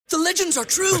The legends are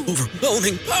true.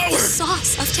 Overwhelming power!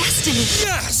 Sauce of destiny.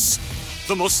 Yes!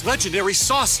 The most legendary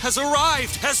sauce has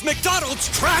arrived as McDonald's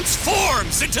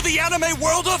transforms into the anime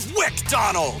world of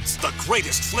WickDonald's. The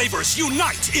greatest flavors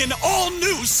unite in all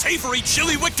new savory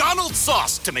chili McDonald's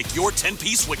sauce to make your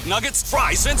 10-piece Wick Nuggets,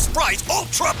 fries, and Sprite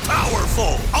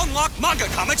ultra-powerful. Unlock manga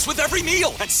comics with every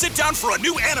meal and sit down for a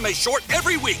new anime short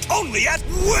every week only at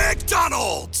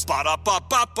WickDonald's.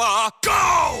 Ba-da-ba-ba-ba,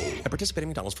 go! At participating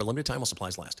McDonald's for a limited time while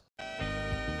supplies last.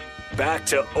 Back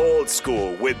to old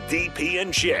school with DP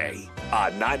and J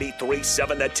on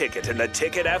 93.7 The Ticket and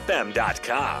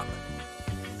theticketfm.com.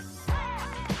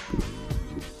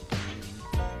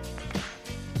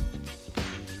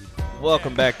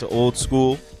 Welcome back to Old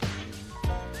School.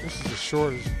 This is the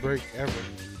shortest break ever.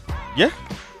 Yeah.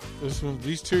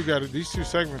 These two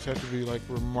segments have to be like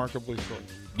remarkably short.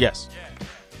 Yes.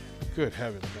 Good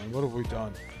heavens, man! What have we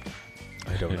done?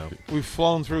 I don't know. We've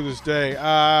flown through this day.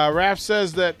 Raph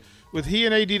says that with he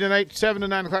and AD tonight, 7 to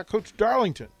 9 o'clock, George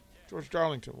Darlington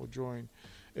will join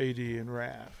AD and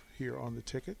Raph here on the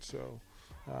Ticket. So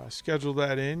schedule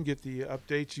that in, get the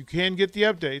updates. You can get the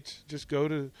updates. Just go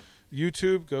to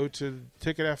YouTube, go to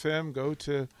Ticket FM, go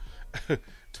to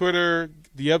Twitter.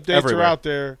 The updates Everywhere. are out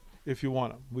there if you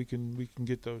want them. We can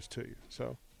get those to you.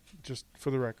 So just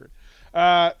for the record.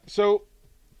 So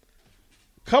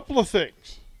couple of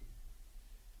things.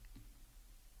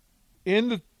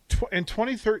 In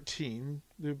 2013,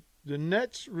 the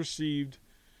Nets received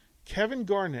Kevin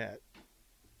Garnett,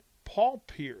 Paul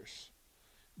Pierce,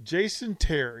 Jason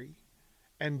Terry,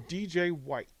 and DJ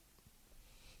White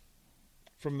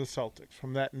from the Celtics,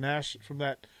 from that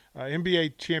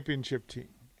NBA championship team.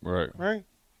 Right?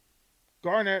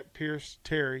 Garnett, Pierce,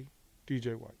 Terry,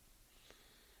 DJ White.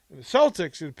 And the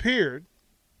Celtics, it appeared,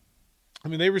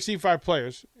 they received 5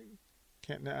 players.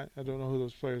 I don't know who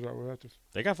those players are. We'll have to.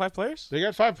 They got 5 players? They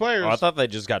got 5 players. Oh, I thought they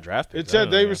just got drafted. It said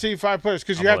they received 5 players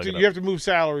because you have to move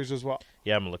salaries as well.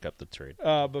 Yeah, I'm gonna look up the trade.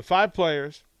 But 5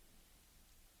 players,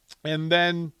 and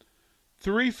then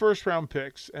 3 first-round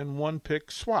picks and 1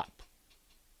 pick swap.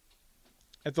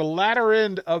 At the latter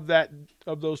end of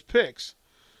those picks,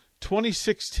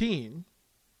 2016,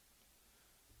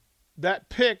 that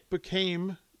pick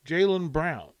became Jaylen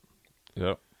Brown.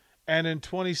 Yep. And in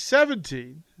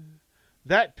 2017,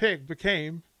 that pick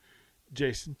became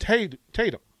Jason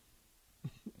Tatum.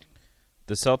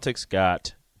 The Celtics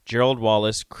got Gerald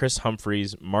Wallace, Chris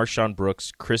Humphries, Marshawn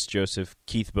Brooks, Chris Joseph,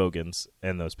 Keith Bogans,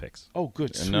 and those picks. Oh, good.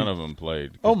 And sweet. none of them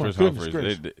played. Oh, my Chris goodness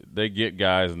Humphries, they get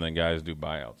guys, and then guys do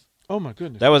buyouts. Oh, my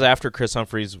goodness. That was after Chris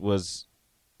Humphries was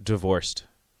divorced.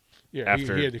 Yeah,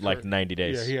 after he had the like curse. 90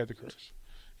 days. Yeah, he had the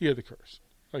curse.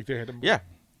 Like they had to move. Yeah.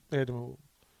 They had to move.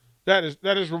 That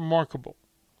is remarkable.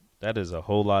 That is a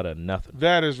whole lot of nothing.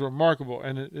 That is remarkable.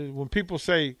 And when people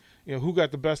say, who got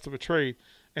the best of a trade,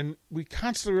 and we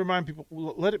constantly remind people,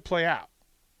 let it play out.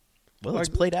 Well, it's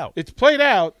played out. It's played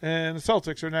out, and the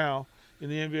Celtics are now in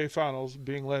the NBA Finals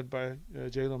being led by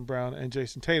Jaylen Brown and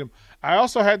Jason Tatum. I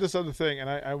also had this other thing, and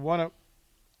I want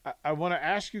to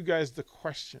ask you guys the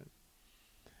question,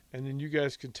 and then you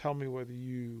guys can tell me whether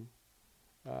you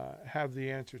have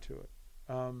the answer to it.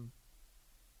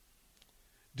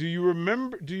 Do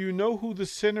you know who the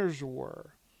sinners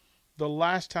were the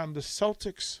last time the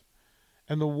Celtics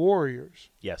and the Warriors?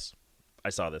 Yes.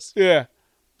 I saw this. Yeah.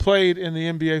 Played in the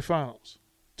NBA Finals.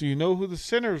 Do you know who the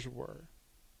sinners were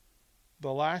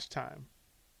the last time?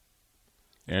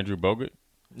 Andrew Bogut?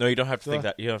 No, you don't have to think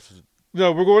that. You have to.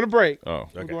 No, we're going to break. Oh.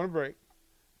 We're going to break.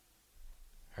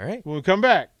 All right. When we come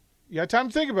back, you got time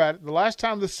to think about it. The last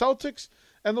time the Celtics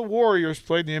and the Warriors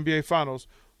played in the NBA Finals,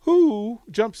 who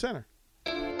jumped center?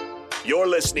 You're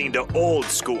listening to Old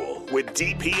School with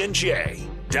DP and J.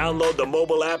 Download the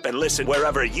mobile app and listen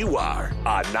wherever you are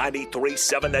on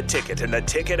 93.7 The Ticket and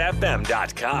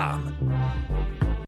theticketfm.com.